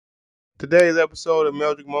Today's episode of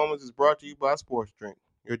Meldrick Moments is brought to you by Sports Drink,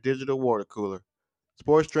 your digital water cooler.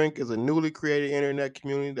 Sports Drink is a newly created internet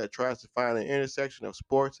community that tries to find an intersection of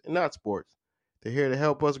sports and not sports. They're here to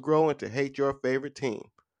help us grow and to hate your favorite team.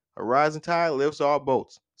 A rising tide lifts all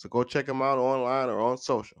boats, so go check them out online or on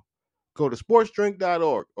social. Go to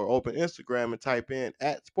sportsdrink.org or open Instagram and type in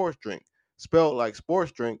 @sportsdrink, spelled like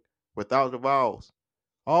sports drink without the vowels.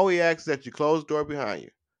 All we ask is that you close the door behind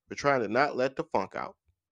you. We're trying to not let the funk out.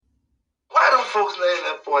 Why don't folks name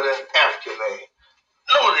that boy that African name?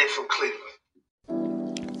 No, they from Cleveland.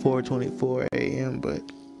 4:24 a.m., but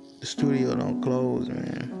the studio don't close,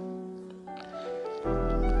 man.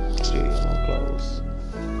 Studio don't close.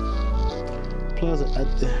 Plus,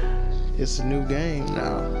 it's a new game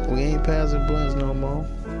now. We ain't passing blunts no more.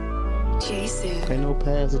 Jason, ain't no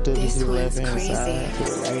passing to the left hand crazy. side, to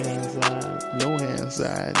the right hand side, no hand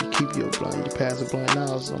side. You keep your blunt. You pass a blunt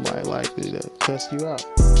now, somebody likely to cuss you out.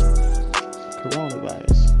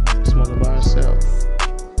 Coronavirus. Smoking by herself.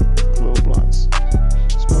 Little blunts.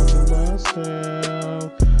 Smoking by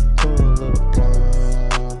herself. Pull a little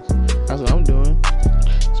blunt. That's what I'm doing.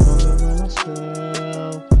 Smoking by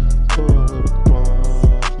myself. Pull a little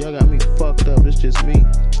blunt. Y'all got me fucked up. It's just me.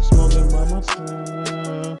 Smoking by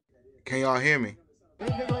myself. Can y'all hear me?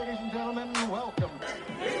 Ladies and gentlemen, welcome.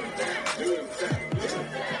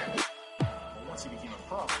 Once he became a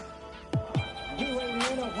pro. He weighed in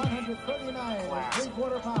at 139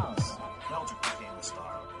 3/4 pounds. Meldrick became the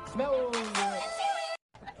star. Meldrick.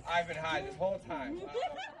 I've been high this whole time.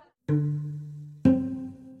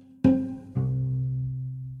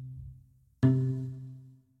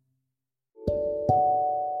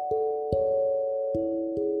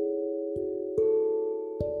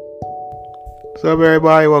 What's up,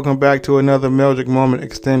 everybody? Welcome back to another Meldrick Moment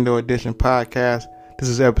Extendo Edition podcast. This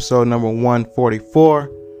is episode number 144.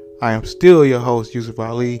 I am still your host, Yusuf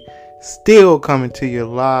Ali, still coming to you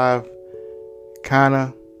live,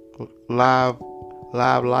 kinda live-ish.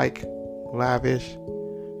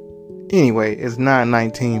 Anyway, it's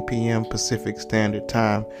 9:19 p.m. Pacific Standard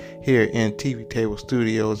Time here in TV Table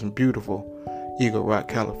Studios in beautiful Eagle Rock,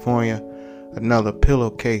 California. Another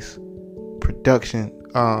pillowcase production.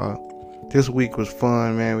 This week was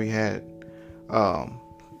fun, man. We had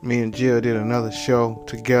me and Jill did another show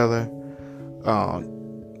together.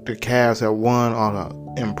 The Cavs had won on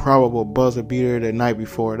an improbable buzzer beater the night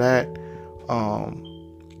before that.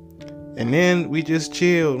 And then we just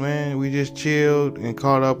chilled, man. We just chilled and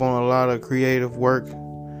caught up on a lot of creative work,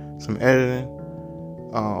 some editing,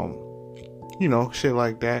 shit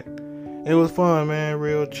like that. It was fun, man.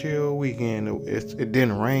 Real chill weekend. It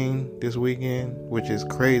didn't rain this weekend, which is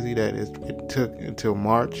crazy that it took until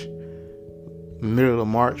March, middle of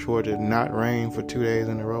March, for it to not rain for 2 days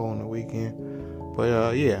in a row on the weekend.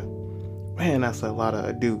 But yeah, man, that's a lot of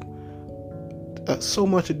ado. So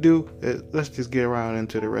much ado. Let's just get around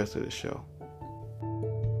into the rest of the show.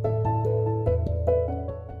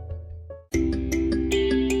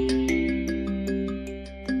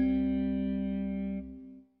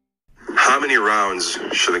 How many rounds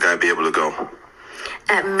should a guy be able to go?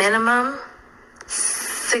 At minimum,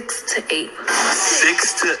 6 to 8.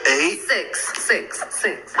 6 to 8? Six.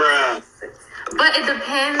 Bruh. But it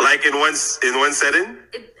depends. Like in one setting?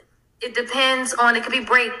 It depends on. It could be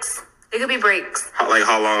breaks. It could be breaks. How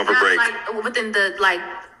long of a break? Like within the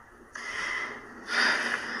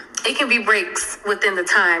It can be breaks within the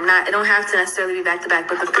time. It don't have to necessarily be back to back.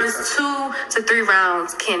 But the first 2 to 3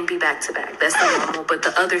 rounds can be back to back. That's normal. But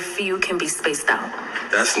the other few can be spaced out.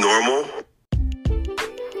 That's normal?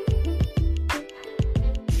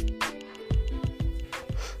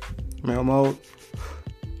 Mail mode.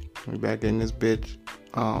 We back in this bitch.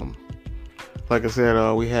 Like I said,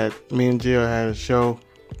 me and Jill had a show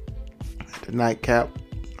at the Nightcap,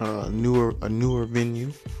 a newer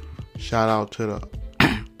venue. Shout out to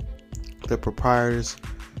the proprietors,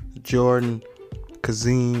 Jordan,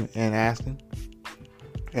 Kazim, and Aston.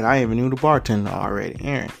 And I even knew the bartender already,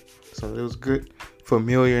 Aaron. So it was a good,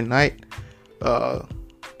 familiar night.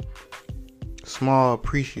 Small,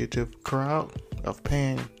 appreciative crowd of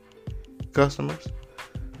paying customers.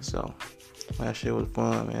 So that shit was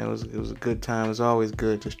fun, man. It was a good time. It's always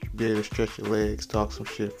good to be able to stretch your legs, talk some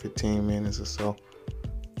shit 15 minutes or so.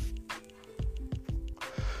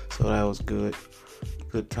 So that was good.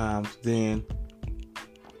 Good times. Then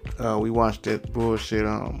we watched that bullshit.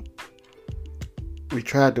 We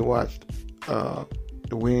tried to watch the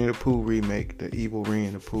Winnie the Pooh remake, the evil Winnie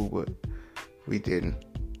the Pooh, but we didn't.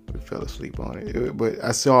 We fell asleep on it. But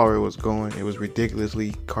I saw where it was going. It was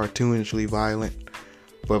ridiculously, cartoonishly violent,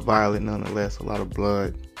 but violent nonetheless. A lot of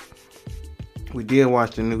blood. We did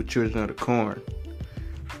watch the new Children of the Corn.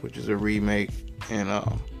 which is a remake, and I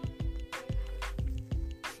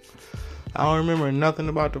don't remember nothing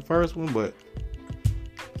about the first one, but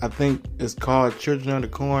I think it's called Children of the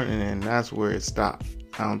Corn, and then that's where it stopped.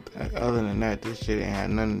 Other than that, this shit ain't had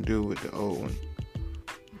nothing to do with the old one.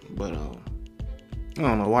 But I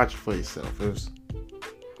don't know. Watch it for yourself.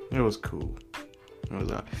 It was cool.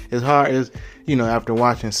 It's hard as after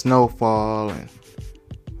watching Snowfall and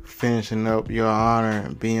finishing up Your Honor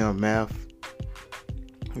and BMF.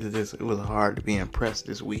 It was hard to be impressed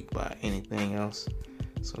this week by anything else.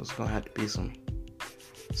 So it's gonna have to be some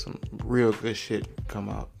real good shit come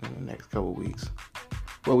out in the next couple weeks.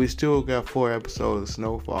 But we still got 4 episodes of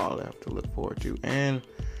Snowfall I have to look forward to, and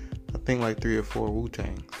I think like 3 or 4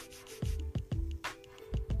 Wu-Tangs.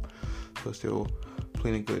 So still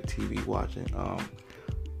plenty good TV watching.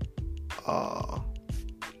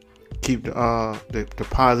 Keep the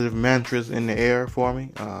positive mantras in the air for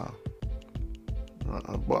me.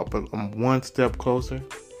 I'm one step closer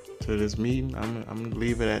to this meeting. I'm gonna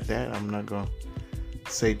leave it at that. I'm not gonna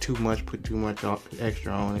say too much, put too much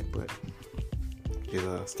extra on it, but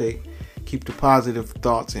just keep the positive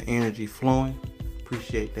thoughts and energy flowing.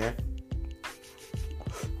 Appreciate that.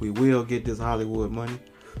 We will get this Hollywood money.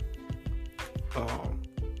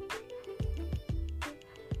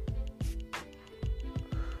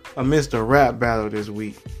 I missed a rap battle this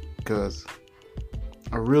week because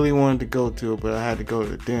I really wanted to go to it, but I had to go to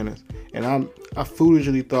the dentist, and I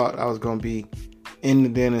foolishly thought I was gonna be in the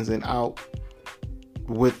dentist and out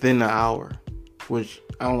within the hour, which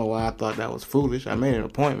I don't know why I thought that was foolish. I made an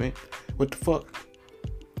appointment. What the fuck?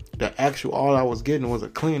 All I was getting was a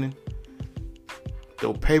cleaning.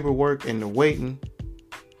 The paperwork and the waiting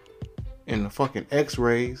and the fucking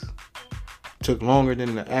x-rays took longer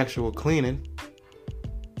than the actual cleaning.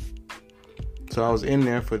 So I was in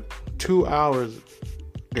there for 2 hours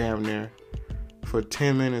damn near for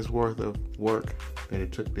 10 minutes worth of work that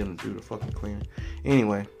it took them to do the fucking cleaning.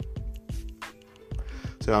 Anyway,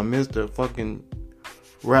 so I missed a fucking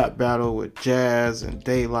rap battle with Jazz and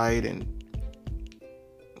Daylight and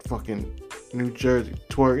fucking New Jersey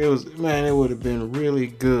Twerk. It would have been really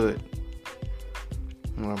good.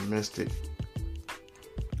 I missed it.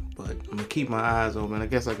 But I'm gonna keep my eyes open. I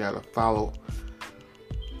guess I gotta follow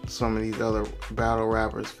some of these other battle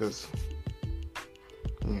rappers because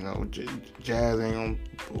Jazz ain't gonna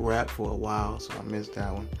rap for a while, so I missed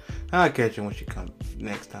that one. I'll catch her when she comes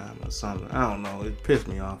next time or something. I don't know. It pissed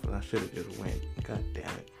me off, and I should have just went. God damn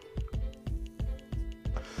it.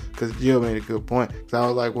 Because Jill made a good point. So I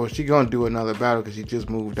was like, well, she gonna do another battle because she just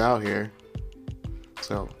moved out here.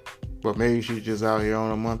 So, but maybe she's just out here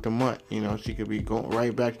on a month to month. She could be going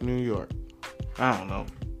right back to New York. I don't know.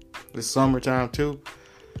 It's summertime too.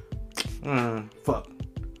 Fuck.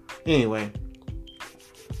 Anyway.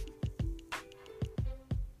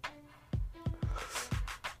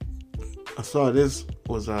 I saw this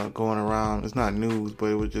was going around. It's not news, but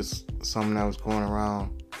it was just something that was going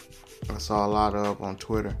around. I saw a lot of on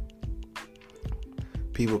Twitter.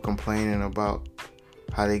 People complaining about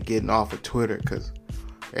how they getting off of Twitter because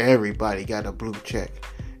everybody got a blue check.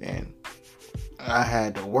 And I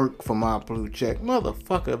had to work for my blue check.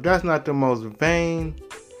 Motherfucker, if that's not the most vain,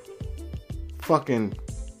 fucking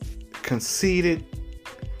conceited,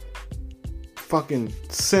 fucking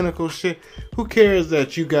cynical shit. Who cares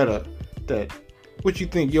that you got what you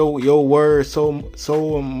think your word so much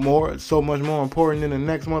more important than the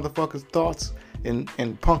next motherfucker's thoughts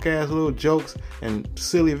and punk ass little jokes and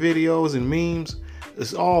silly videos and memes?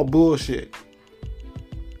 It's all bullshit.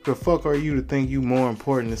 The fuck are you to think you more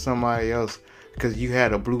important than somebody else because you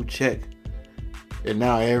had a blue check and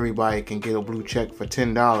now everybody can get a blue check for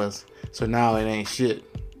 $10, so now it ain't shit.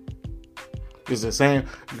 It's the same.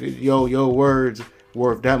 Your words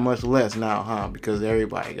worth that much less now, huh? Because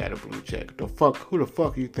everybody got a blue check. Who the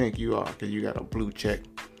fuck you think you are? Because you got a blue check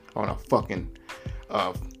on a fucking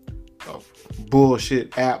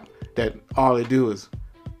bullshit app that all they do is.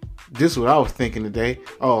 This is what I was thinking today.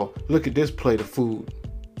 Oh, look at this plate of food.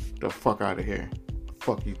 The fuck out of here. The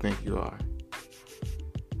fuck you think you are?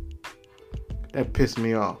 That pissed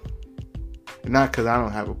me off. Not because I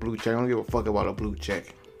don't have a blue check. I don't give a fuck about a blue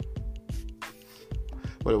check.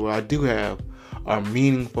 But what I do have are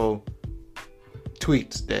meaningful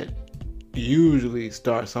tweets that usually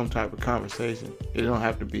start some type of conversation. It don't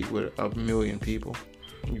have to be with a million people.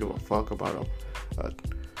 You give a fuck about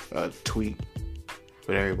a tweet.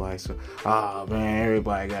 But everybody so, man,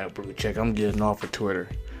 everybody got a blue check. I'm getting off of Twitter.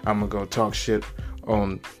 I'm gonna go talk shit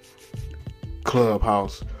on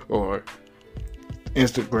Clubhouse or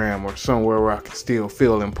Instagram or somewhere where I can still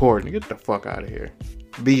feel important. Get the fuck out of here.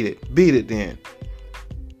 Beat it then.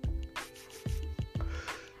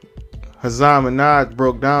 Hazam Minaj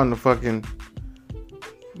broke down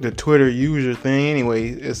the Twitter user thing anyway.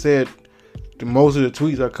 It said most of the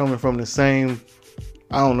tweets are coming from the same,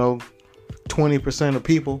 I don't know, 20% of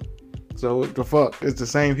people. So what the fuck? It's the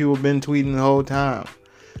same people been tweeting the whole time.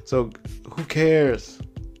 So who cares?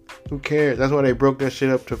 Who cares? That's why they broke that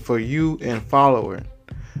shit up to for you and follower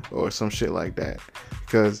or some shit like that.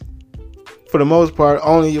 Because for the most part,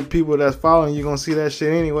 only your people that's following you gonna see that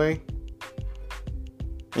shit anyway.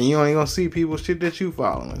 And you only gonna see people shit that you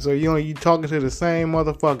following. So you talking to the same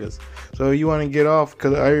motherfuckers. So you want to get off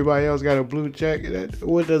because everybody else got a blue check.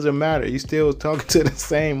 What does it matter? You still was talking to the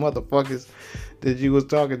same motherfuckers that you was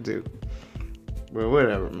talking to. But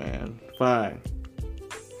whatever, man. Fine.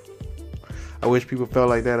 I wish people felt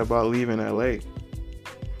like that about leaving LA.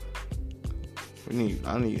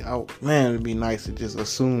 Man, it'd be nice to just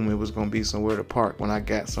assume it was gonna be somewhere to park when I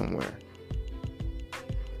got somewhere.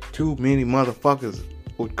 Too many motherfuckers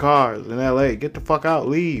with cars in LA. Get the fuck out,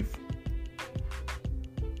 leave.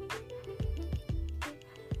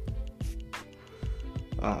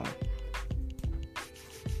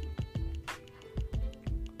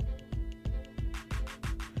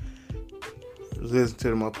 Listen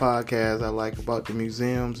to my podcast I like about the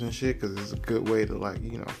museums and shit, because it's a good way to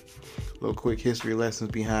little quick history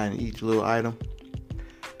lessons behind each little item.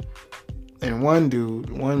 And one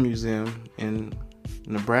museum in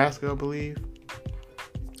Nebraska, I believe,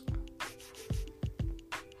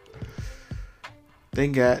 they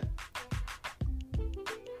got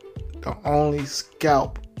the only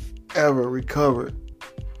scalp ever recovered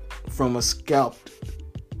from a scalped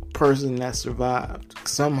person that survived.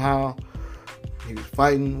 Somehow he was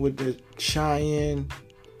fighting with the Cheyenne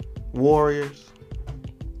warriors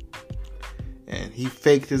and he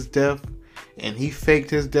faked his death. And he faked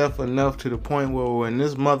his death enough to the point where when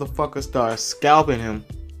this motherfucker started scalping him,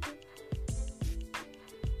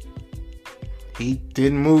 he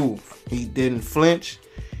didn't move. He didn't flinch.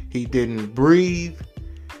 He didn't breathe.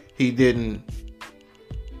 He didn't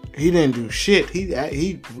do shit.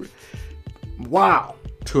 Wow.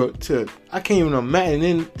 I can't even imagine.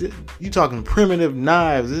 And then you talking primitive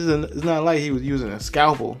knives. It's not like he was using a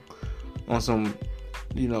scalpel on some,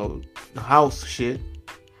 house shit.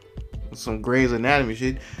 Some Grey's Anatomy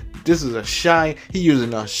shit. This is he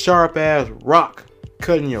using a sharp ass rock,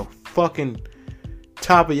 cutting your fucking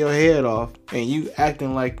top of your head off, and you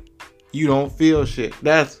acting like you don't feel shit.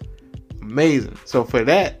 That's amazing. So for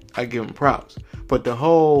that, I give him props. But the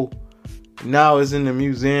whole now it's in the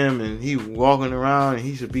museum and he walking around and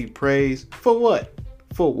he should be praised for what?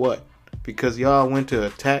 For what? Because y'all went to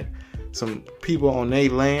attack some people on their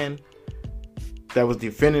land that was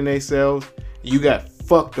defending themselves. You got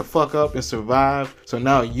fucked the fuck up and survived. So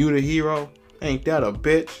now you the hero? Ain't that a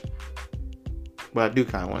bitch? But I do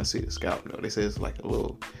kind of want to see the scalp though. They say it's like a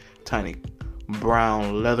little tiny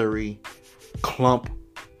brown leathery clump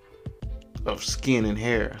of skin and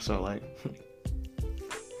hair. So like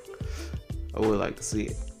I would like to see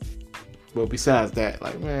it. But besides that,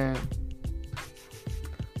 like, man,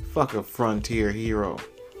 fuck a frontier hero.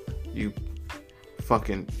 You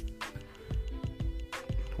fucking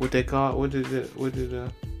what did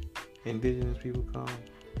the indigenous people call him?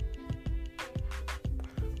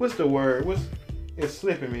 What's the word? It's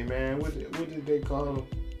slipping me, man. What did they call him?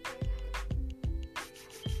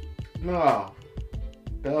 No,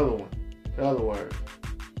 the other one. The other word.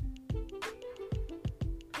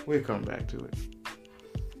 We'll come back to it.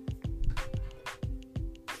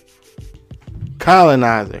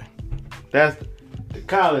 Colonizer. That's the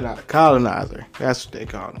colonizer. That's what they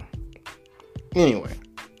call him. Anyway.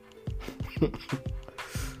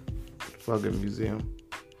 Fucking museum.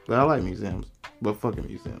 But I like museums. But fucking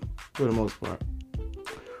museum. For the most part.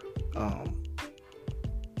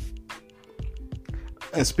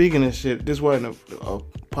 And speaking of shit, this wasn't a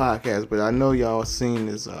podcast, but I know y'all seen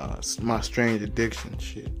this My Strange Addiction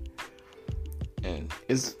shit. And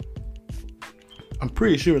I'm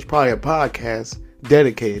pretty sure it's probably a podcast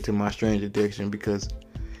dedicated to My Strange Addiction, because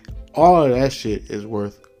all of that shit is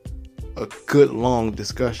worth a good long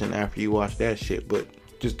discussion after you watch that shit. But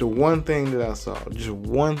just the one thing that I saw,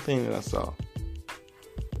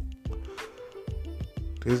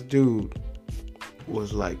 this dude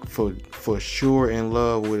was like for sure in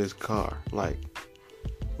love with his car. Like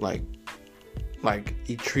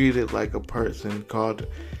he treated it like a person.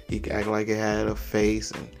 He act like it had a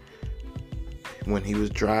face, and when he was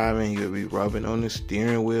driving, he would be rubbing on the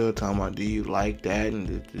steering wheel, talking about, do you like that, and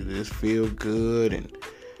did this feel good? And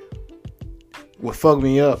what fucked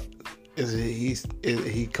me up is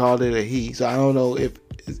he called it a he. So I don't know if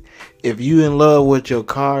you in love with your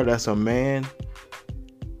car, that's a man.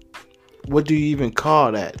 what do you even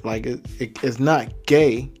call that? Like, it's not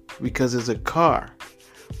gay because it's a car,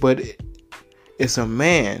 but it's a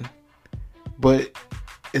man, but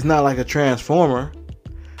it's not like a transformer.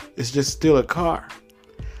 It's just still a car.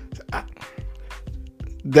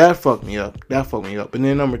 That fucked me up. And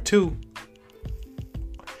then number 2,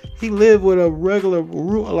 he lived with a regular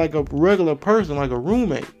person, like a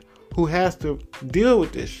roommate, who has to deal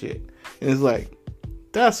with this shit. And it's like,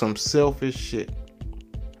 that's some selfish shit.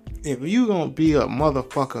 If you gonna be a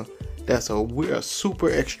motherfucker that's a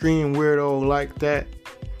super extreme weirdo like that,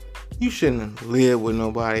 you shouldn't live with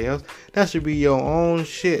nobody else. That should be your own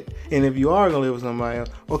shit. And if you are gonna live with somebody else,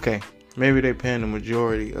 okay, maybe they paying the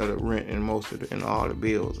majority of the rent and and all the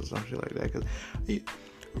bills or some shit like that. Because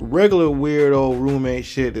regular weirdo roommate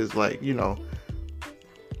shit is like,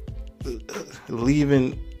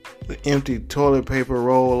 leaving the empty toilet paper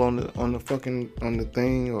roll on the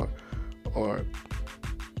thing, or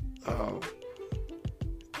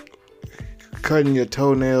cutting your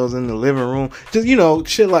toenails in the living room, just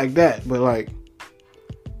shit like that. But like,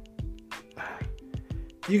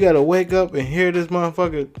 you gotta wake up and hear this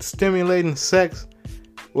motherfucker stimulating sex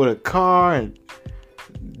with a car and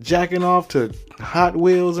jacking off to Hot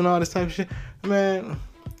Wheels and all this type of shit. Man,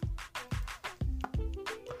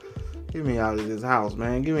 get me out of this house,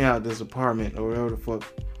 man. Get me out of this apartment or whatever the fuck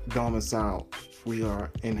domicile we are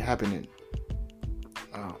inhabiting.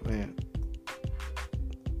 Oh, man.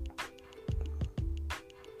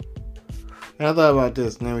 And I thought about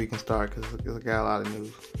this, and then we can start, because I got a lot of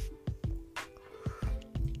news.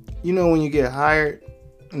 When you get hired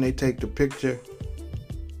and they take the picture,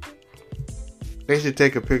 they should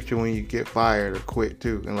take a picture when you get fired or quit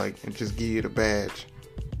too, and just give you the badge.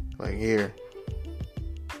 Like, here.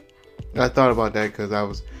 I thought about that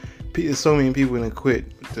because so many people didn't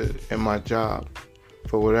quit at my job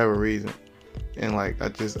for whatever reason. And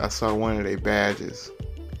I saw one of their badges,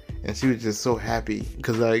 and she was just so happy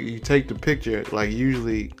because you take the picture,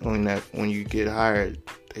 usually when you get hired,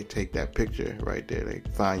 they take that picture right there. They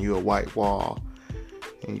find you a white wall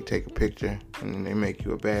and you take a picture, and then they make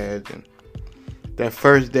you a badge. And that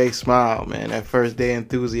first day smile, man, that first day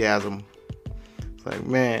enthusiasm, it's like,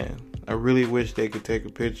 man, I really wish they could take a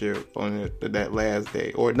picture on that last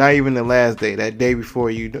day, or not even the last day, that day before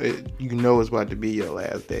you know it's about to be your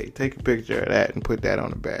last day. Take a picture of that and put that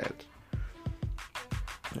on the badge.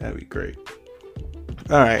 That'd be great.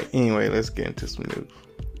 All right, anyway, let's get into some news.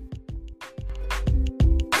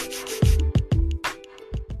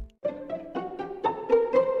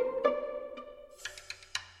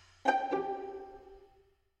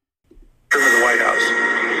 The White House.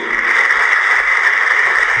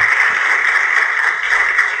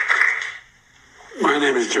 My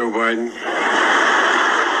name is Joe Biden.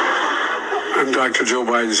 I'm Dr. Joe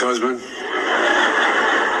Biden's husband.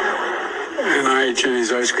 And I ate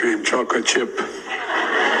Jenny's ice cream, chocolate chip.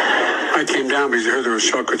 I came down because I heard there was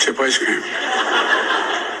chocolate chip ice cream.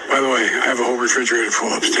 By the way, I have a whole refrigerator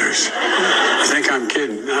full upstairs. You think I'm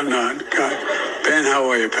kidding? I'm not. God. Ben, how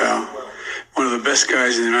are you, pal? One of the best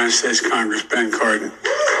guys in the United States Congress, Ben Cardin.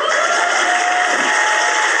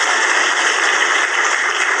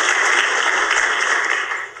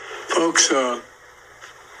 Folks, welcome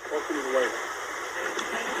to the White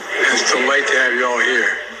House. It's a delight to have you all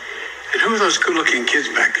here. And who are those good-looking kids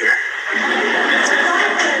back there?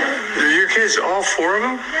 They're your kids, all 4 of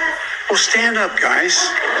them? Well, stand up, guys.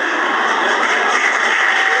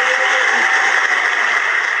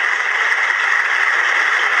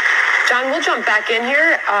 John, we'll jump back in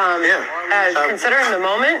here. Considering the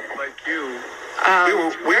moment, Like you.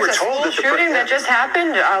 we were told that the shooting that just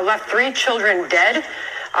happened left 3 children dead,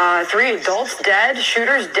 3 adults dead,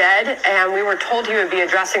 shooters dead, and we were told he would be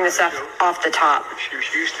addressing this off the top.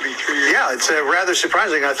 She used to be 3 years. Yeah, it's rather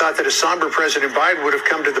surprising. I thought that a somber President Biden would have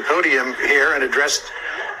come to the podium here and addressed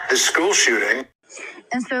the school shooting.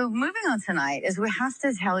 And so moving on tonight is we have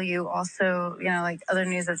to tell you also, other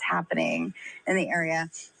news that's happening in the area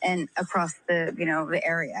and across the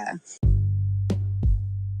area.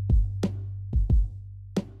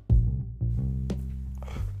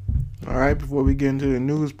 All right, before we get into the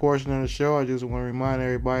news portion of the show, I just want to remind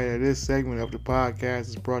everybody that this segment of the podcast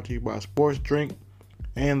is brought to you by Sports Drink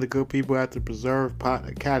and the good people at the Preserve Pot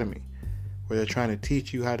Academy, where they're trying to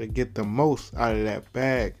teach you how to get the most out of that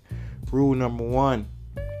bag. Rule number 1,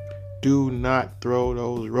 do not throw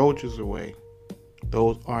those roaches away.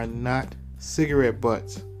 Those are not cigarette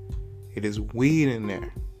butts. It is weed in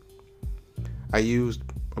there. I used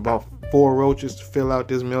about 4 roaches to fill out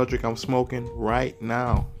this Meldrick I'm smoking right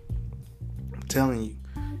now. I'm telling you,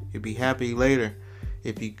 you'll be happy later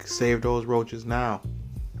if you save those roaches now.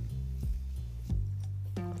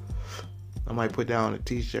 I might put that on a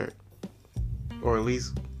t-shirt. Or at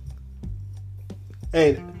least...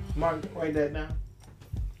 Hey, Mark, write that down.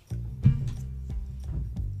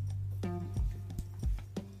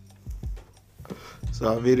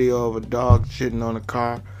 Saw a video of a dog shitting on a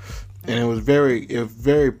car, and it was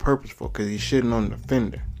very purposeful because he's shitting on the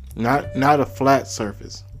fender, not a flat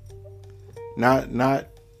surface, not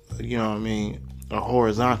you know what I mean, a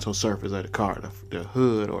horizontal surface of the car, the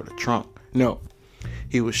hood or the trunk. No,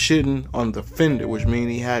 he was shitting on the fender, which means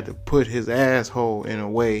he had to put his asshole in a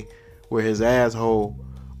way where his asshole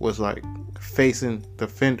was like facing the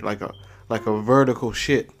fender, like a vertical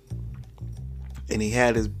shit. And he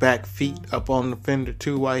had his back feet up on the fender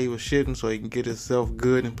too while he was shitting, so he can get himself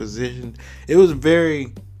good in position. It was a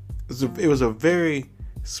very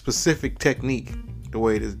specific technique, the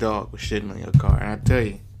way this dog was shitting on your car. And I tell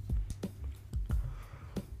you,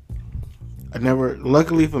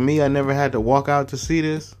 luckily for me, I never had to walk out to see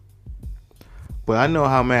this. But I know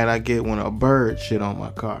how mad I get when a bird shit on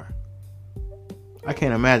my car. I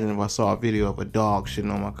can't imagine if I saw a video of a dog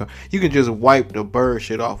shitting on my car. You can just wipe the bird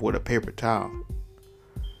shit off with a paper towel.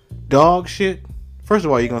 Dog shit, first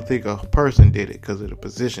of all, you're going to think a person did it because of the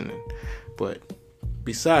positioning. But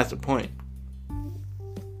besides the point,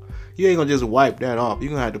 you ain't going to just wipe that off.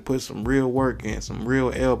 You're going to have to put some real work in, some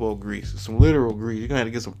real elbow grease, some literal grease. You're going to have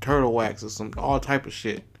to get some turtle wax or some all type of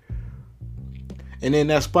shit. And then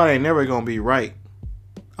that spot ain't never going to be right.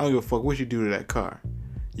 I don't give a fuck what you do to that car.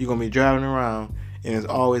 You're going to be driving around and it's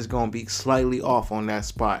always going to be slightly off on that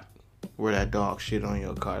spot where that dog shit on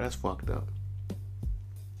your car. That's fucked up.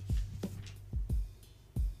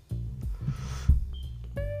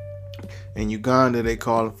 In Uganda, they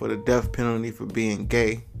calling for the death penalty for being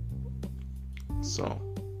gay. So,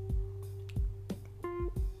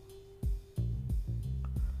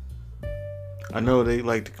 I know they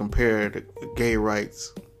like to compare the gay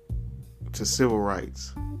rights to civil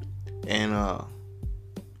rights. And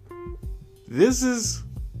this is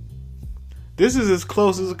as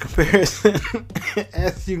close as a comparison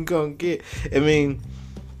as you gonna get. I mean,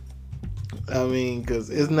 because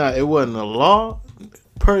it wasn't a law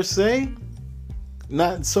per se,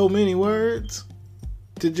 not in so many words,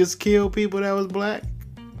 to just kill people that was black.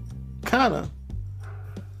 Kinda.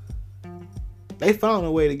 They found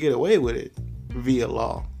a way to get away with it via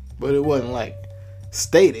law, but it wasn't like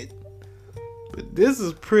stated. But this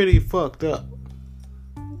is pretty fucked up.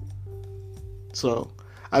 So,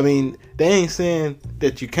 I mean, they ain't saying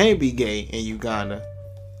that you can't be gay in Uganda.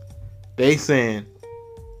 They saying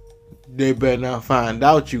they better not find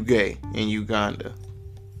out you gay in Uganda.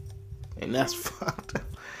 And that's fucked up.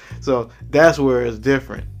 So that's where it's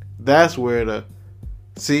different. That's where I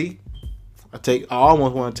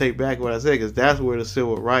almost want to take back what I said, because that's where the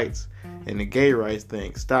civil rights and the gay rights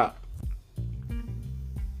thing stop.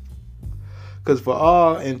 Because for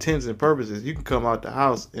all intents and purposes, you can come out the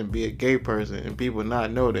house and be a gay person and people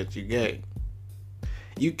not know that you're gay.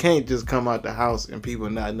 You can't just come out the house and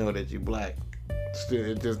people not know that you're black. Still,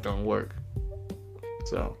 it just don't work.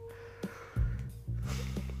 So,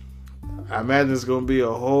 I imagine it's going to be a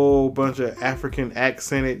whole bunch of African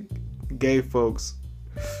accented gay folks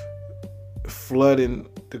flooding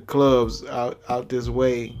the clubs out this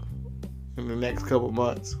way in the next couple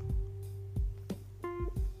months.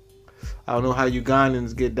 I don't know how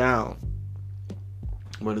Ugandans get down,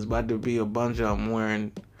 but it's about to be a bunch of them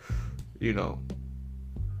wearing,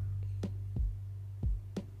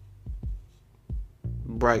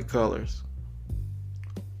 bright colors.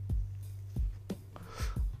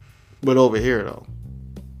 But over here, though.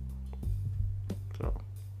 So,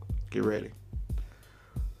 get ready.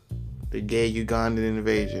 The gay Ugandan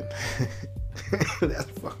invasion. That's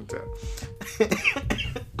fucked up.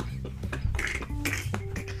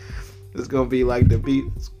 It's gonna be like the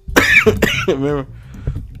Beatles. Remember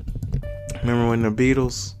when the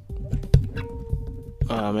Beatles?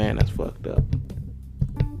 Oh man, that's fucked up.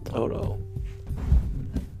 Hold on.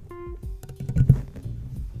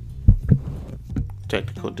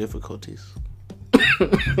 Technical difficulties.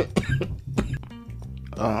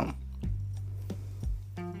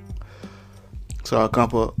 So a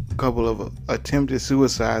couple of attempted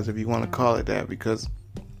suicides, if you want to call it that, because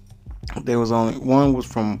there was only one was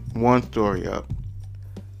from one story up,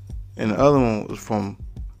 and the other one was from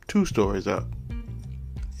 2 stories up,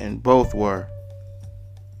 and both were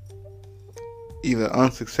either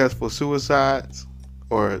unsuccessful suicides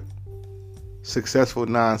or successful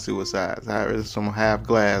non-suicides. However, some half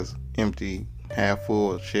glass empty, half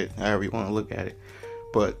full shit, however you want to look at it.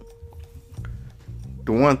 But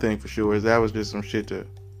the one thing for sure is that was just some shit to,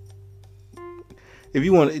 if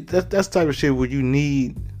you want, that's the type of shit where you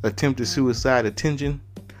need attempted suicide attention,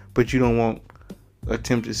 but you don't want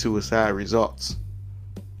attempted suicide results.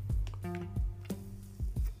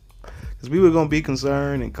 Because people are going to be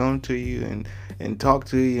concerned and come to you and talk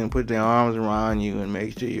to you and put their arms around you and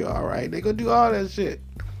make sure you're all right. They're going to do all that shit.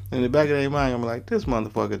 In the back of their mind, I'm like, this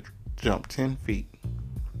motherfucker jumped 10 feet.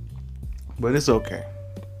 But it's okay.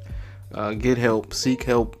 Get help. Seek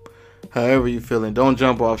help. However you feeling. Don't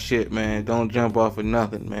jump off shit, man. Don't jump off of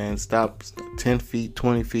nothing, man. Stop 10 feet,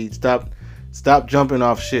 20 feet. Stop jumping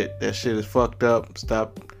off shit. That shit is fucked up.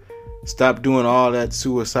 Stop doing all that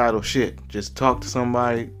suicidal shit. Just talk to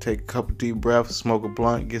somebody. Take a couple deep breaths. Smoke a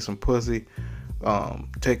blunt. Get some pussy.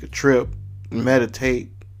 Take a trip.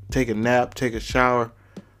 Meditate. Take a nap. Take a shower.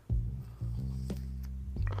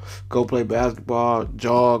 Go play basketball.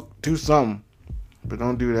 Jog. Do something. But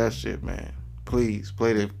don't do that shit, man. Please.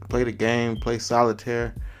 Play the game. Play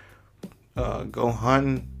solitaire. Go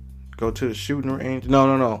hunting. Go to the shooting range.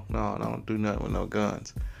 No. Don't do nothing with no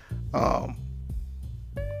guns.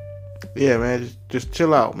 Yeah, man. Just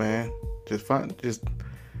chill out, man. Just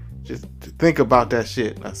think about that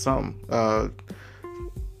shit. That's something.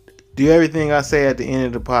 Do everything I say at the end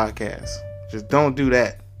of the podcast. Just don't do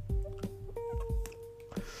that.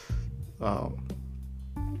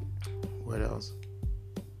 What else?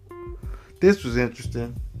 This was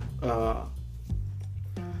interesting. So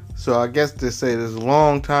I guess to say there's a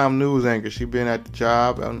long-time news anchor. She been at the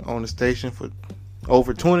job on the station for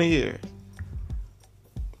over 20 years.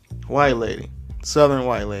 White lady. Southern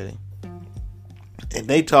white lady. And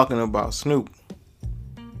they talking about Snoop.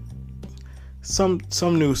 Some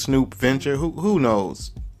new Snoop venture. Who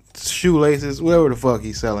knows? Shoelaces, whatever the fuck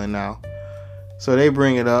he's selling now. So they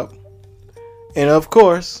bring it up. And of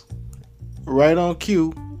course, right on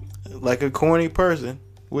cue, like a corny person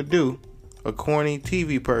would do, a corny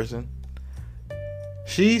TV person,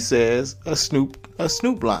 she says a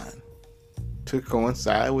Snoop line to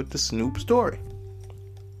coincide with the Snoop story.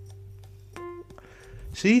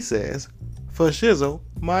 She says, for shizzle,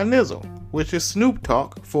 my nizzle, which is Snoop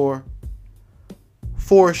talk for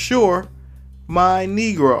sure, my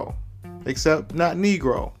Negro, except not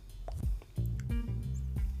Negro.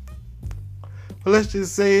 But let's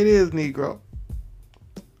just say it is Negro.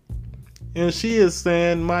 And she is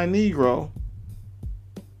saying my Negro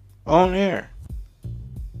on air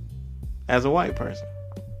as a white person.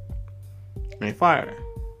 And they fired her.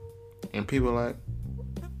 And people are like,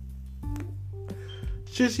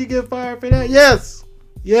 should she get fired for that? Yes.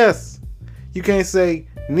 You can't say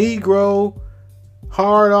Negro,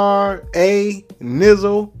 hard R, A,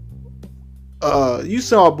 nizzle. You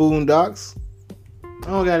saw Boondocks. I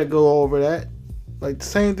don't gotta go over that. Like the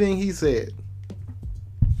same thing he said.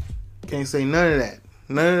 Can't say none of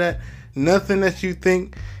that. Nothing that you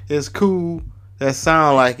think is cool that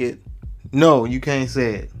sound like it. No, you can't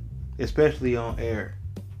say it. Especially on air.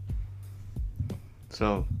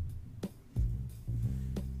 So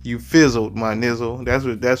you fizzled, my nizzle.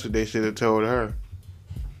 That's what they should have told her.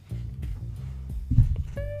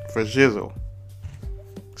 For shizzle.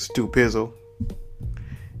 Stupizzle.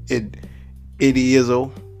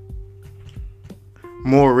 Idiotizzle.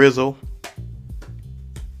 More rizzle.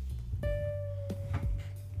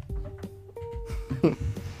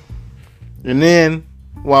 And then,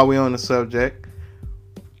 while we're on the subject,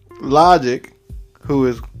 Logic, who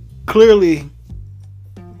is clearly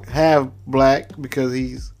half black because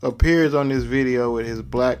he appears on this video with his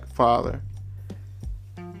black father,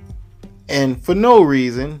 and for no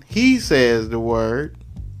reason, he says the word.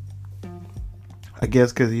 I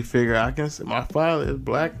guess because he figured I can say my father is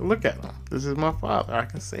black. Look at him. This is my father. I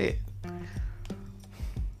can say it.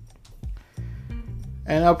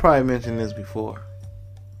 And I'll probably mention this before.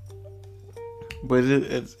 But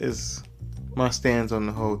it's my stance on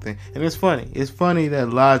the whole thing. And it's funny. It's funny that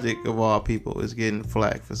Logic, of all people, is getting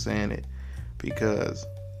flack for saying it. Because,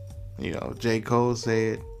 J. Cole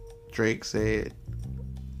said, Drake said.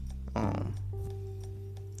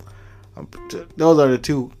 Those are the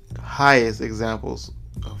two highest examples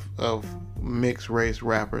of mixed race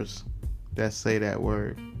rappers that say that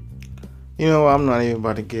word. I'm not even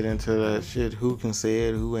about to get into that shit. Who can say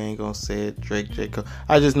it? Who ain't gonna say it? Drake, J. Cole.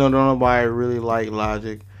 I just know nobody really like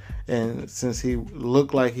Logic. And since he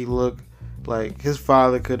looked like his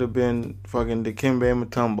father could have been fucking Dikembe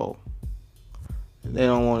Mutombo, they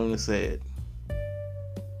don't want him to say it.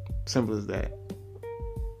 Simple as that.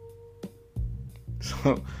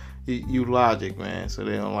 So you Logic, man. So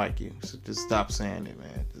they don't like you. So just stop saying it,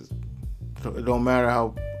 man. It don't matter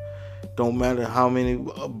how many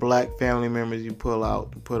black family members you pull out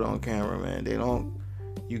and put on camera, man.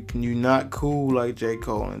 You're not cool like J.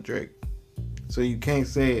 Cole and Drake. So you can't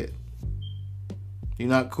say it. You're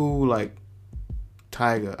not cool like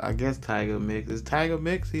Tiger. I guess Tiger mixed. Is Tiger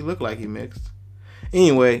mixed? He looked like he mixed.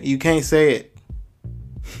 Anyway, you can't say it.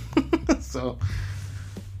 So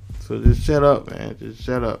just shut up, man. Just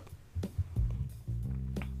shut up.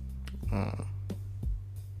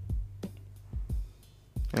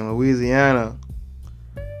 In Louisiana,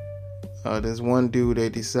 there's one dude, they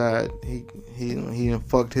decide he done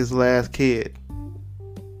fucked his last kid.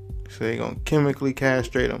 So they gonna chemically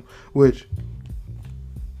castrate him, which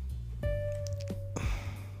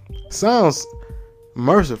sounds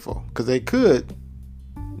merciful, because they could,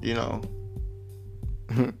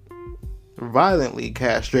 violently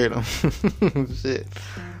castrate him. Shit.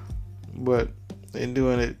 But they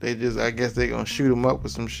doing it, I guess they gonna shoot him up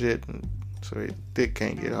with some shit, and so his dick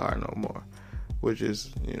can't get hard no more. Which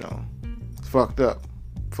is, fucked up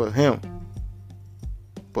for him.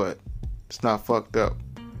 But it's not fucked up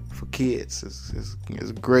for kids.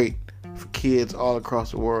 It's great for kids all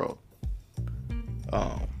across the world.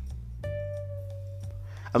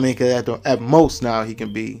 Because at most now he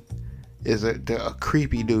can be is a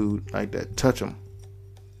creepy dude like that, touch him.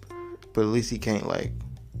 But at least he can't like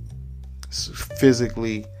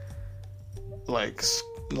physically like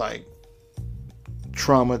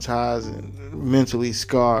traumatize and mentally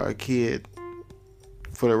scar a kid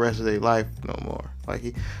for the rest of their life no more.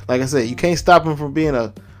 Like I said, you can't stop him from being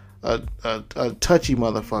a touchy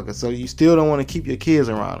motherfucker. So you still don't want to keep your kids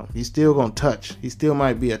around him. He's still gonna touch. He still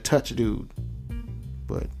might be a touch dude.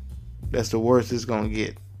 But that's the worst it's gonna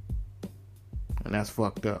get. And that's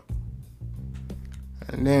fucked up.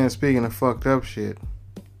 And then speaking of fucked up shit,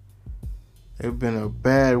 it's been a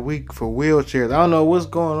bad week for wheelchairs. I don't know what's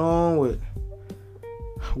going on with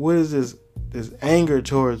what is this anger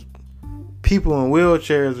towards people in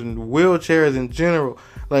wheelchairs and wheelchairs in general.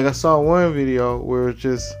 Like I saw one video where it's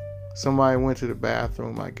just somebody went to the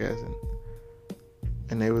bathroom, I guess,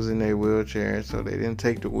 and they was in their wheelchair, so they didn't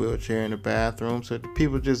take the wheelchair in the bathroom. So the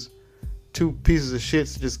people just, two pieces of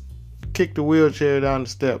shits, just kicked the wheelchair down the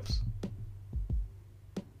steps.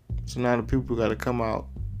 So now the people got to come out.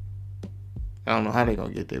 I don't know how they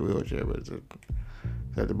gonna get their wheelchair, but it's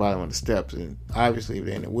at the bottom of the steps, and obviously if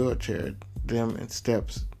they're in a wheelchair, them and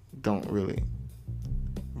steps don't really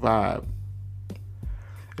vibe.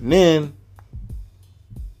 And then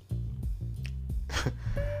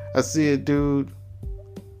I see a dude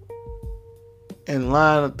in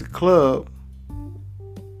line at the club,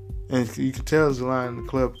 and you can tell he's in line in the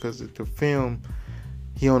club because it's the film.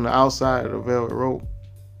 He on the outside of the velvet rope,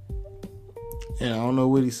 and I don't know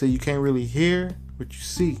what he said. You can't really hear what you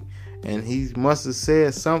see, and he must have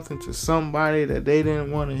said something to somebody that they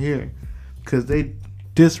didn't want to hear, because they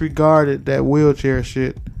disregarded that wheelchair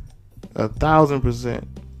shit 1,000%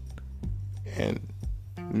 and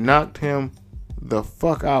knocked him the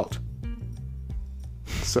fuck out.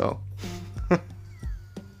 So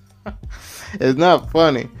it's not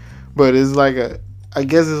funny, but it's like I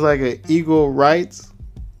guess it's like an equal rights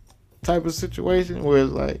type of situation where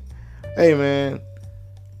it's like, hey man,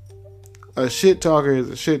 a shit talker is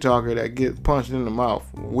a shit talker that gets punched in the mouth.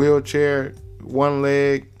 Wheelchair, one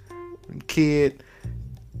leg, kid.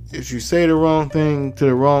 If you say the wrong thing to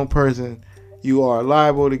the wrong person, you are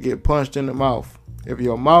liable to get punched in the mouth. If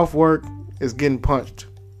your mouth work, it's getting punched.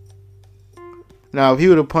 Now, if he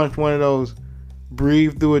would have punched one of those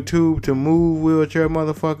breathe through a tube to move wheelchair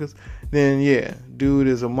motherfuckers, then yeah, dude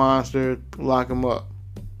is a monster, lock him up.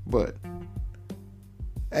 But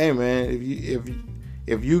hey man,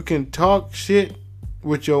 if you can talk shit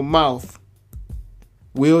with your mouth,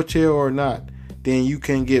 wheelchair or not, then you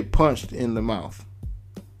can get punched in the mouth.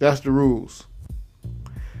 That's the rules.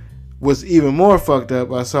 What's even more fucked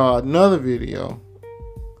up, I saw another video,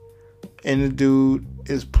 and the dude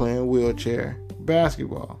is playing wheelchair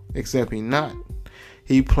basketball, except he not.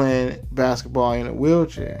 He playing basketball in a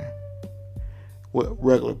wheelchair with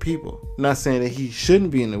regular people. Not saying that he shouldn't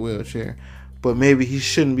be in the wheelchair, but maybe he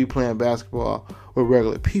shouldn't be playing basketball with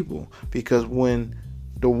regular people, because when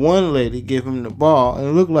the one lady gave him the ball, and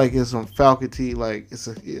it looked like it's some faculty, like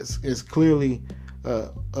it's clearly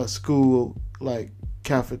a school like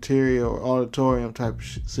cafeteria or auditorium type of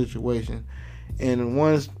situation, and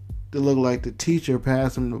once it looked like the teacher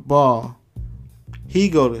passed him the ball, he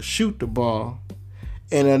go to shoot the ball,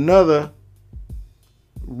 and another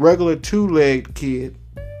regular two-legged kid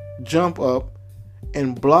jump up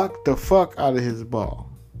and block the fuck out of his ball.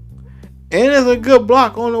 And it's a good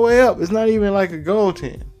block on the way up. It's not even like a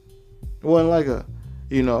goaltend. It wasn't like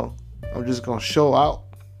I'm just gonna show out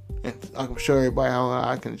and I can show everybody how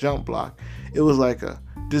I can jump block. It was like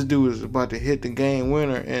this dude is about to hit the game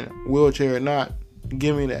winner, and wheelchair or not,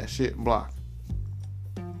 give me that shit block.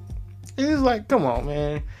 It's like, come on,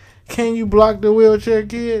 man. Can you block the wheelchair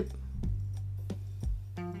kid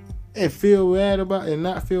and feel bad about it and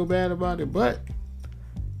not feel bad about it? But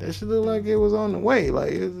that shit looked like it was on the way.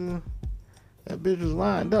 Like that bitch was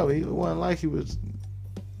lined up. It wasn't like he was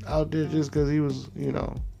out there just because he was,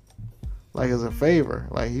 like as a favor.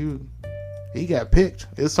 Like he got picked.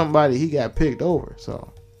 It's somebody he got picked over.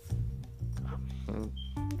 So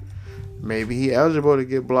maybe he eligible to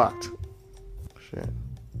get blocked. Shit.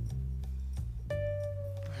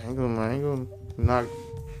 I ain't gonna knock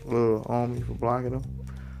little on me for blocking him.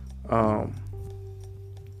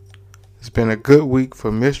 It's been a good week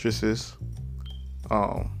for mistresses.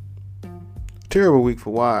 Terrible week for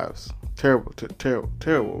wives. Terrible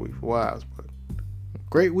week for wives, but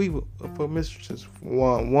great week for mistresses.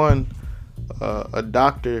 One, a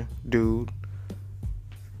doctor dude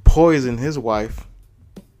poisoned his wife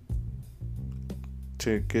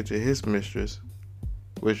to get to his mistress,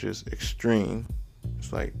 which is extreme.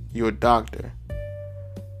 It's like, you're a doctor,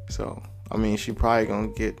 so I mean, she probably gonna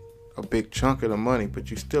get a big chunk of the money, but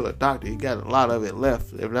you still a doctor. You got a lot of it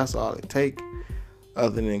left. If that's all it take,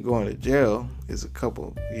 other than going to jail, is a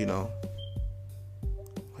couple. You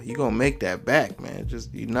gonna make that back, man.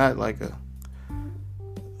 Just you're not like a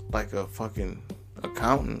fucking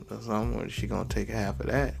accountant or something where she gonna take half of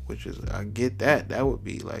that. Which is, I get that. That would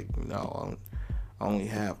be like, I only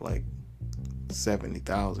have like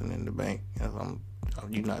 $70,000 in the bank.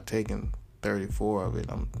 You're not taking 34 of it.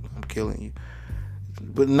 I'm killing you.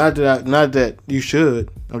 But not that you should.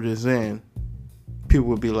 I'm just saying, people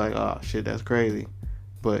would be like, oh shit, that's crazy.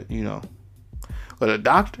 But but a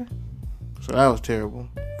doctor. So that was terrible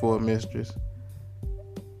for a mistress.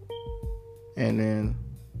 And then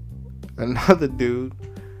another dude,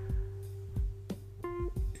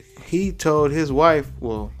 he told his wife,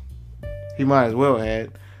 well, he might as well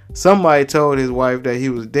had. Somebody told his wife that he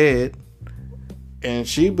was dead, and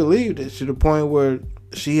she believed it to the point where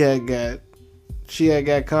she had got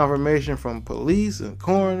confirmation from police and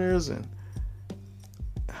coroners. And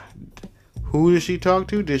who did she talk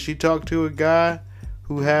to? Did she talk to a guy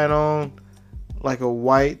who had on like a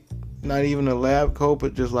white, not even a lab coat,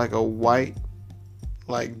 but just like a white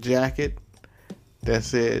like jacket that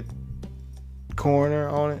said coroner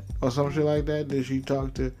on it or something like that? Did she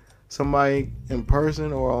talk to somebody in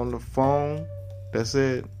person or on the phone that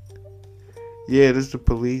said, yeah, this is the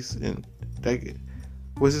police, and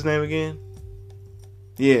what's his name again?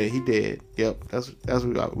 Yeah, he dead. Yep, that's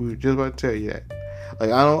what we were just about to tell you that.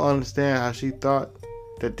 Like, I don't understand how she thought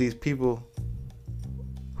that these people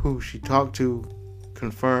who she talked to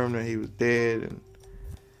confirmed that he was dead, and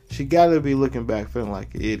she got to be looking back feeling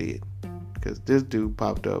like an idiot because this dude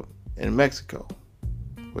popped up in Mexico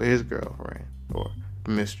with his girlfriend or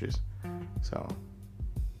mistress. So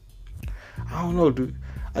I don't know, dude.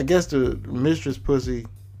 I guess the mistress pussy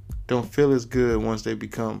don't feel as good once they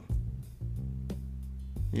become,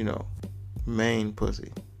 main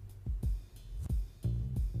pussy.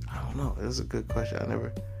 I don't know. That's a good question. I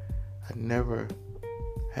never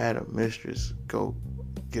had a mistress go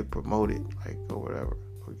get promoted, like, or whatever,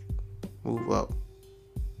 or move up,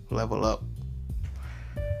 level up.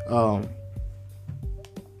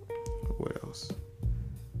 What else?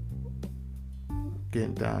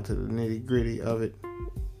 Getting down to the nitty gritty of it.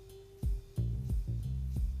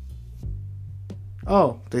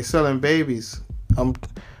 Oh, they selling babies.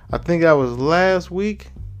 I think that was last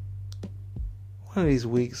week. One of these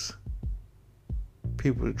weeks,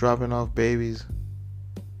 people are dropping off babies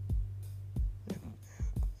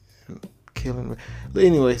and killing them.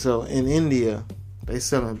 Anyway, so in India, they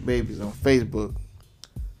selling babies on Facebook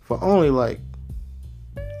for only like,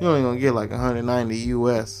 you're only gonna get like 190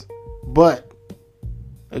 US. But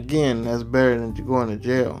again, that's better than going to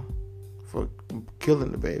jail for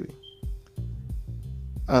killing the baby.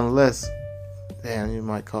 Unless, damn, it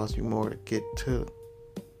might cost you more to get to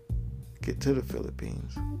the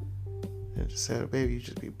Philippines than to sell a baby. You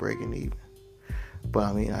just be breaking even. But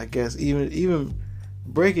I mean, I guess even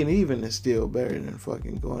breaking even is still better than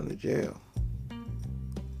fucking going to jail.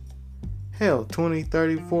 Hell, $20,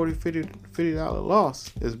 $30, $40, $50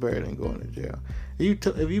 loss is better than going to jail.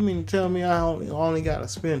 If you mean to tell me I only got to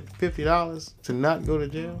spend $50 to not go to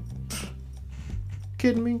jail?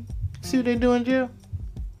 Kidding me? See what they do in jail?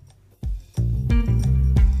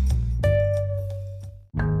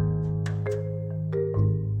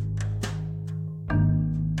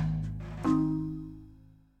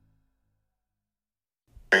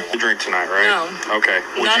 Drink tonight, right? No. Okay.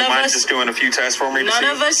 Would None you of mind us- just doing a few tests for me? None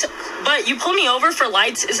of us. But you pull me over for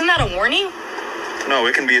lights. Isn't that a warning? No,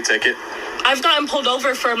 it can be a ticket. I've gotten pulled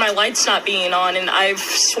over for my lights not being on, and I've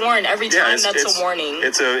sworn every time that's a warning.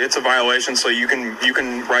 It's a violation, so you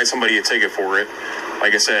can write somebody a ticket for it.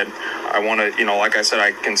 Like I said, I want to, like I said,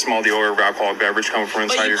 I can smell the odor of alcoholic beverage coming from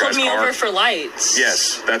inside your guy's car. But you pulled me over for lights.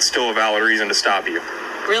 Yes, that's still a valid reason to stop you.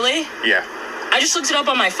 Really? Yeah. I just looked it up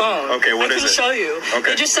on my phone. Okay, what is it? I can show you.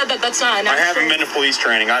 Okay. They just said that that's not an I actual... haven't been to police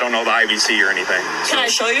training. I don't know the IVC or anything. Can I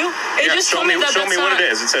show you? It just told me that show me what it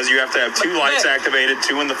is. It says you have to have 2 lights activated,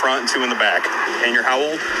 2 in the front and 2 in the back. And you're how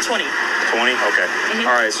old? 20. 20? Okay.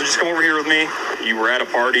 All right, so just come over here with me. You were at a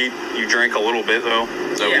party. You drank a little bit, though.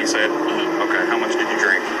 Is that what you said? Okay, how much did you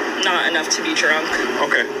drink? Not enough to be drunk.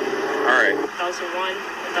 Okay. All right. 2001,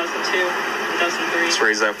 2002, 2003. Just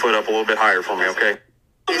raise that foot up a little bit higher for me, okay?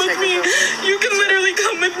 Come with me. You can literally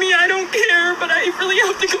come with me. I don't care, but I really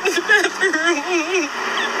have to go to the bathroom.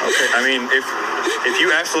 Okay. I mean, if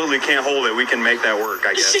you absolutely can't hold it, we can make that work,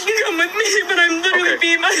 I guess. She can come with me, but I'm literally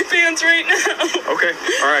peeing my pants right now. Okay.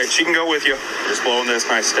 All right. She can go with you. Just blow in this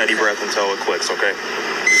nice steady breath until it clicks, okay?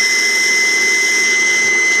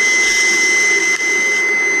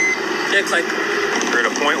 Did it click? You're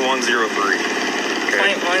at a 0.103.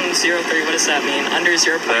 Okay. 0.103, what does that mean? Under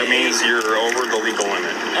 0.8? That means you're over the legal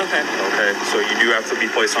limit. Okay. Okay, so you do have to be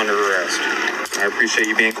placed under arrest. I appreciate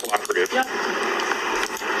you being cooperative. Yep.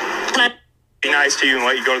 Can I be nice to you and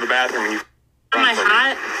let you go to the bathroom when you my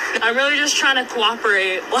hat? I'm really just trying to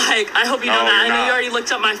cooperate. Like, I hope you know that. I know you already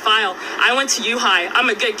looked up my file. I went to U-High. I'm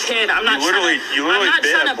a good kid. I'm not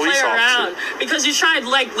trying to play around. Because you tried,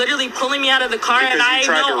 like, literally pulling me out of the car, and I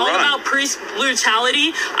know all about police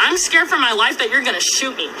brutality. I'm scared for my life that you're going to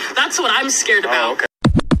shoot me. That's what I'm scared about. Okay.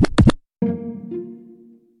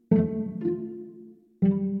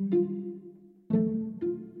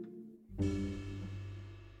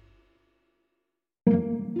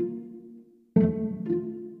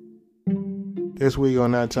 This week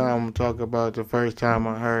on That Time, I'm going to talk about the first time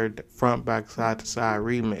I heard Front Back Side to Side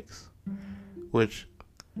remix, which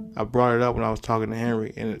I brought it up when I was talking to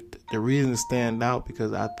Henry, and the reason it stand out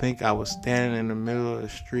because I think I was standing in the middle of the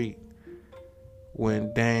street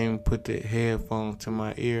when Dame put the headphone to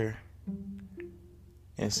my ear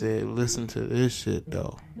and said, listen to this shit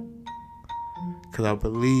though, because I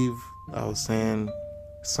believe I was saying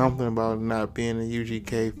something about not being a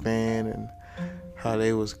UGK fan and how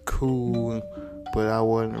they was cool, but I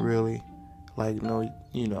wasn't really I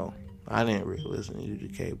didn't really listen to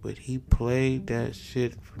UGK, but he played that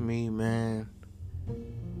shit for me, man.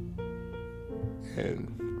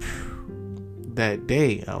 And that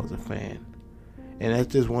day I was a fan. And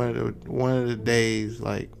that's just one of the days,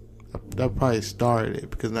 like, that probably started it,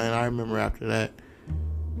 because then I remember after that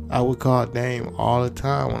I would call Dame all the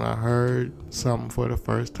time when I heard something for the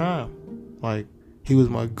first time. Like, he was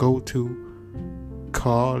my go-to.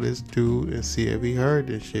 Call this dude and see if he heard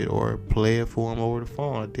this shit or play it for him over the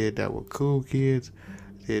phone. I did that with Cool Kids.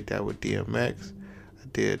 I did that with DMX. I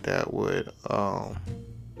did that with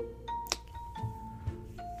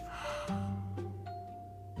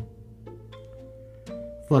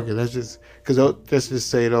fuck it, let's just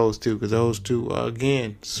say those two, because those two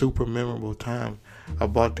again, super memorable time. I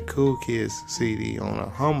bought the Cool Kids CD on a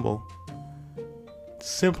Humble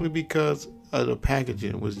simply because the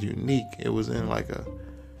packaging was unique. It was in like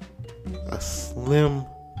a slim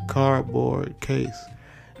cardboard case,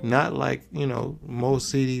 not like,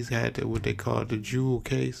 most CDs had what they call the jewel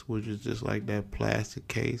case, which is just like that plastic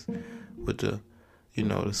case with the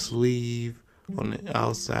the sleeve on the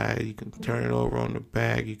outside. You can turn it over on the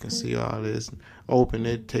back, you can see all this, open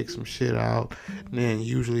it, take some shit out, and then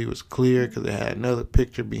usually it was clear because it had another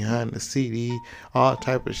picture behind the CD, all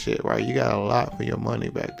type of shit, right? You got a lot for your money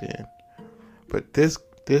back then. But this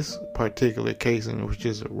particular casing was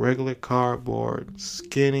just a regular cardboard,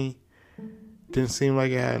 skinny. Didn't seem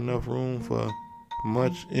like it had enough room for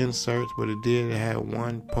much inserts, but it did. It had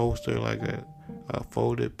one poster, like a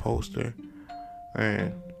folded poster.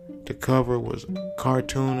 And the cover was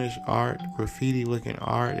cartoonish art, graffiti-looking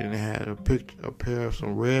art, and it had a pair of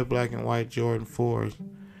some red, black, and white Jordan 4s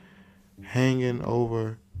hanging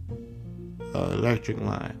over an electric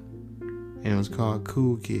line. And it was called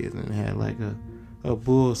Cool Kids, and it had like a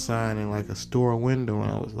bull sign and like a store window,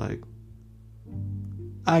 and I was like,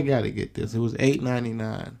 I gotta get this. It was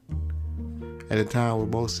 $8.99 at a time where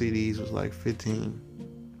most CDs was like $15.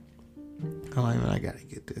 I'm like, man, I gotta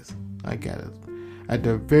get this. I gotta. At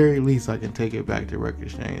the very least, I can take it back to Record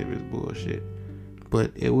Exchange if it's bullshit.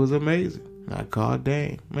 But it was amazing. And I called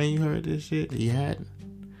Dame. Man, you heard this shit? He hadn't.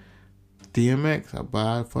 DMX, I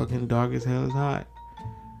buy fucking Dark as Hell is Hot.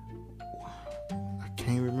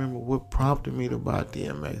 Can't remember what prompted me to buy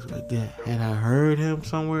DMX like that. Had I heard him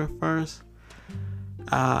somewhere first?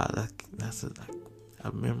 That's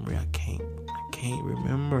a memory I can't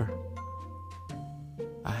remember.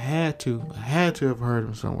 I had to have heard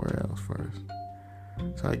him somewhere else first.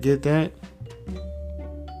 So I get that.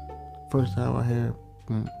 First time I hear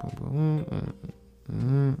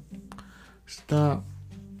stop,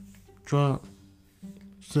 drop,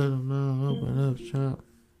 settle down, open up shop.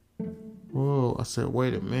 Whoa, I said,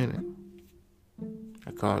 wait a minute.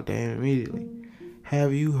 I called Dan immediately.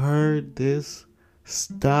 Have you heard this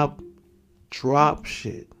stop, drop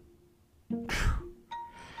shit?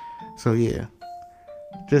 So yeah,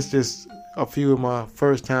 just a few of my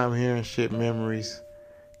first time hearing shit memories,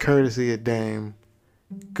 courtesy of Dame.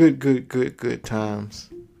 Good times.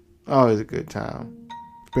 Always a good time,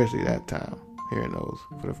 especially that time, hearing those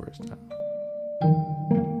for the first time.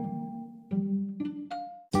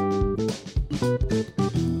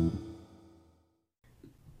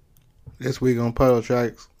 This week on Puddle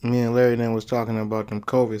Tracks, me and Larry then was talking about them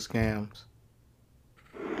COVID scams.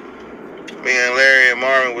 Me and Larry and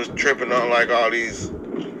Marvin was tripping on like all these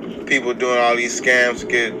people doing all these scams to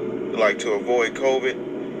get like to avoid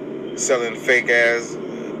COVID, selling fake ass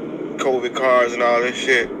COVID cards and all this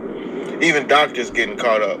shit. Even doctors getting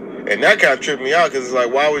caught up, and that kind of tripped me out because it's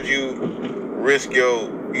like, why would you risk your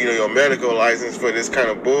medical license for this kind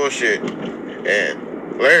of bullshit?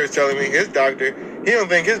 And Larry's telling me he don't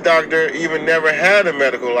think his doctor even never had a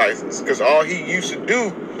medical license because all he used to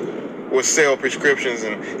do was sell prescriptions,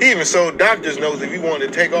 and he even sold doctor's notes if he wanted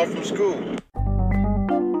to take off from school. Something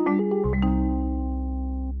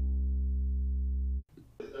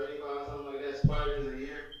like that, spiders a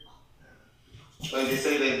year. Like they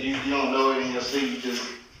say that you don't know it in your sleep, you just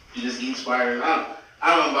eat spiders. I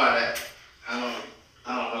don't buy that. I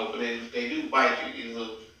don't know, but they do bite you, these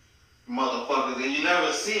little motherfuckers, and you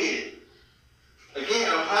never see it.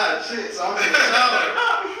 Again, I'm hot as shit, so I'm in the shower.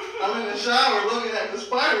 I'm in the shower looking at the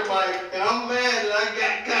spider bite, and I'm mad that I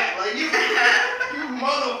got. Like, you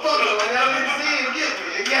motherfucker. Like, I didn't see it get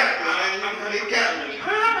me. It got me, man. It got me.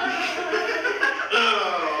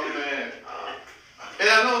 Oh, man. And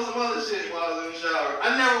I know some other shit while I was in the shower.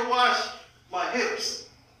 I never washed my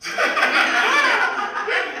hips.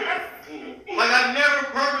 Like, I never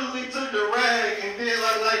purposely took the rag and did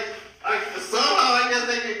like somehow I guess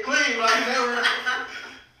they get clean, but I never,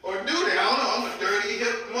 or do they? I don't know. I'm a dirty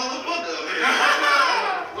hip motherfucker.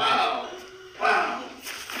 Wow.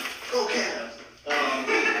 Go Cavs.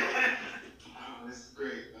 This is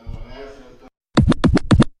great.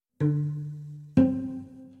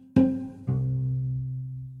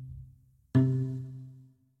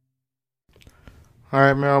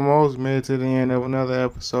 Alright, man, I'm almost made it to the end of another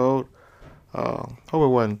episode. Hope it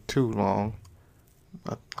wasn't too long.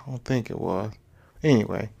 I don't think it was.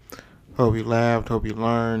 Anyway, hope you laughed, hope you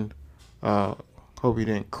learned, hope you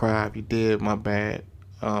didn't cry. If you did, my bad.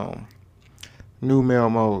 New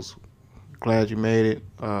Melmos, glad you made it.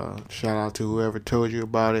 Shout out to whoever told you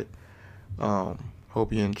about it.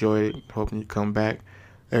 Hope you enjoyed it. Hoping you come back.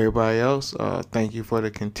 Everybody else, thank you for the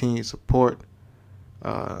continued support.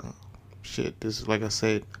 This is, like I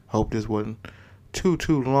said, hope this wasn't too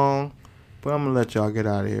long, but I'm gonna let y'all get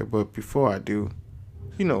out of here. But before I do,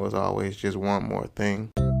 as always, just one more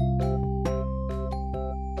thing.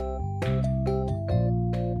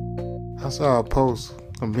 I saw a post,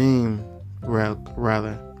 a meme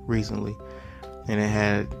rather recently, and it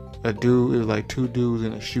had a dude. It was like two dudes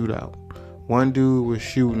in a shootout. One dude was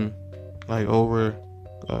shooting like over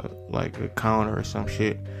like a counter or some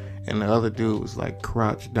shit, and the other dude was like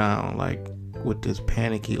crouched down, like with this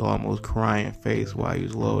panicky, almost crying face while he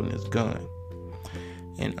was loading his gun.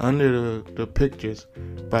 And under the pictures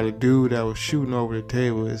by the dude that was shooting over the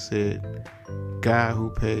table, it said, "Guy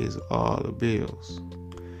who pays all the bills."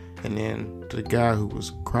 And then the guy who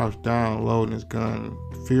was crouched down loading his gun,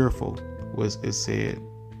 fearful, it said,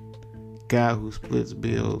 "Guy who splits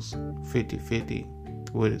bills 50-50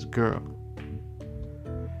 with his girl."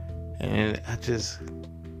 And it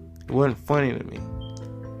wasn't funny to me,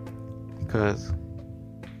 because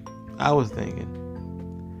I was thinking,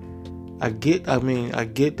 I get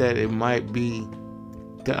that it might be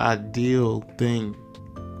the ideal thing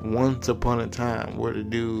once upon a time where the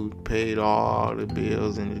dude paid all the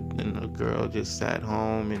bills and the girl just sat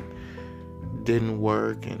home and didn't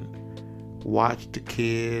work and watched the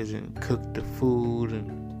kids and cooked the food,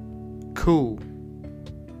 and cool.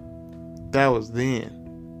 That was then.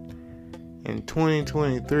 In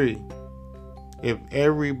 2023, if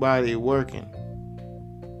everybody working,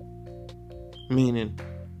 meaning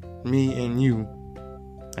me and you,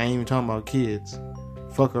 I ain't even talking about kids.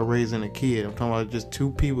 Fuck her raising a kid. I'm talking about just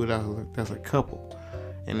two people that's a couple,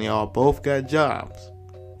 and y'all both got jobs,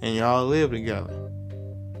 and y'all live together.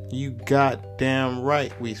 You goddamn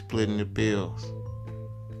right we splitting the bills.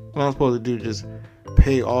 What I'm supposed to do, just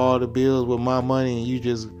pay all the bills with my money and you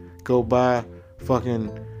just go buy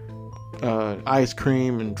fucking ice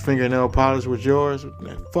cream and fingernail polish with yours?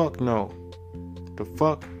 Fuck no. The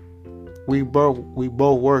fuck? We both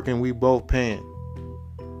working, we both paying.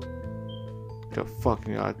 The fuck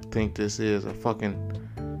I think this is a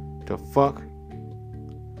fucking the fuck?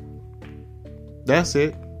 That's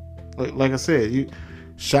it. Like I said,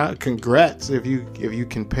 congrats if you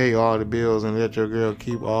can pay all the bills and let your girl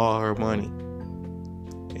keep all her money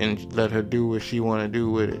and let her do what she want to do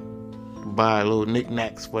with it. Buy little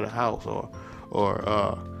knickknacks for the house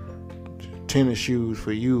or tennis shoes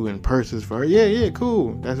for you and purses for her. Yeah,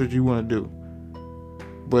 cool. That's what you want to do.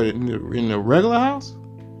 But in the regular house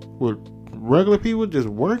with regular people just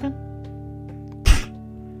working,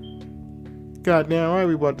 goddamn right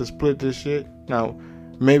we about to split this shit. Now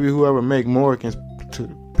maybe whoever make more can to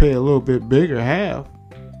pay a little bit bigger half.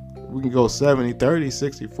 We can go 70-30,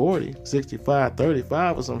 60-40,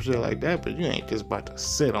 65-35 or some shit like that, but you ain't just about to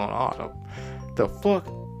sit on all the fuck.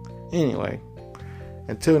 Anyway,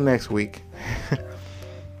 until next week.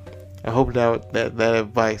 I hope that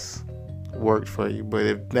advice worked for you, but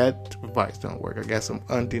if that advice don't work, I got some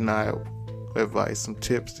undeniable advice, some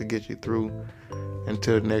tips to get you through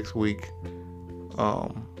until next week.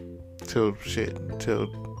 Till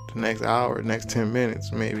the next hour, next 10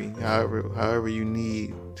 minutes, maybe, however you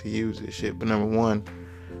need to use this shit. But number one,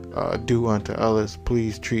 do unto others.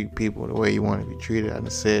 Please treat people the way you want to be treated. I done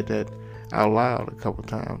said that out loud a couple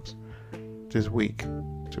times this week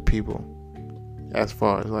to people, as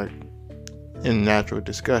far as like in natural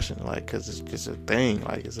discussion, like, cause it's just a thing,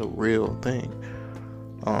 like it's a real thing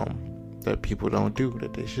that people don't do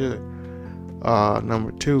that they should.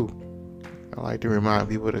 Number two, I like to remind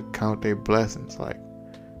people to count their blessings. Like,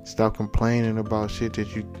 stop complaining about shit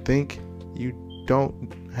that you think you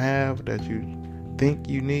don't have, that you think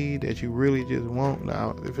you need, that you really just want.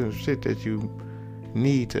 Now, if it's shit that you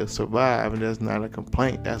need to survive and that's not a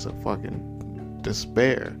complaint, that's a fucking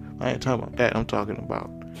despair. I ain't talking about that. I'm talking about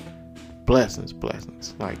blessings.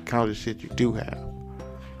 Like, count the shit you do have.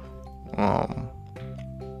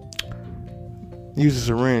 Use a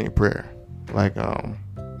serenity prayer. Like,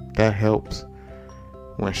 that helps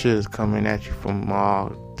when shit is coming at you from all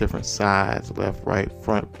different sides, left, right,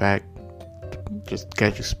 front, back. Just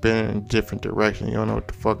got you spinning in different directions. You don't know what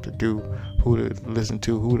the fuck to do, who to listen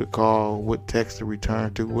to, who to call, what text to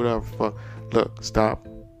return to, whatever fuck. Look, stop.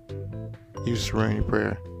 Use serenity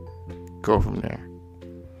prayer. Go from there.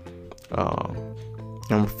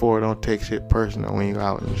 Number four, don't take shit personal when you're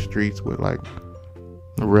out in the streets with like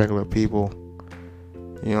regular people.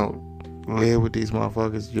 You know, live with these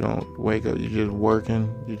motherfuckers. You don't wake up, you're just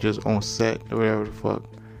working, you're just on set or whatever the fuck.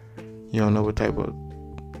 You don't know what type of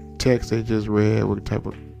text they just read, what type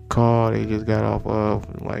of call they just got off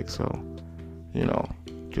of. Like, so,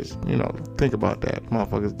 just think about that.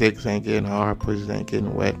 Motherfuckers' dicks ain't getting hard, pussies ain't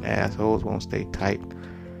getting wet, assholes won't stay tight,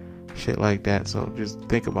 shit like that. So just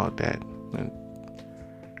think about that. And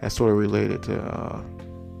that's sort of related to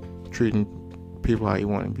treating people how you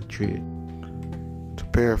want to be treated. To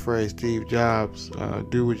paraphrase Steve Jobs,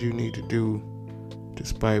 do what you need to do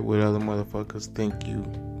despite what other motherfuckers think you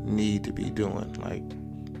need to be doing. Like,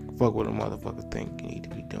 fuck what a motherfucker think you need to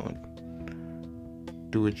be doing.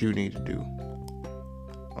 Do what you need to do.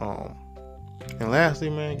 And lastly,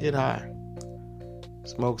 man, get high.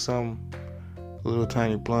 Smoke some little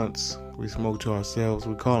tiny blunts. We smoke to ourselves.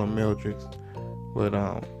 We call them Meldricks. But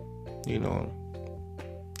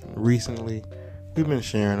recently we've been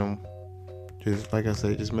sharing them. Just like I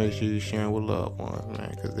said, just make sure you're sharing with loved ones,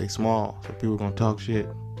 man, because they small, so people gonna talk shit.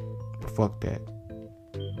 But fuck that.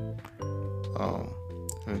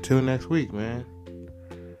 Until next week, man.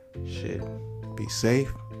 Shit. Be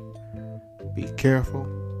safe. Be careful.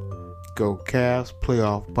 Go Cavs.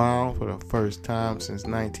 Playoff bound for the first time since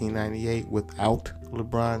 1998 without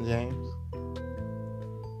LeBron James.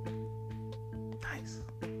 Nice.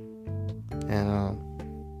 And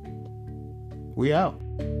we out.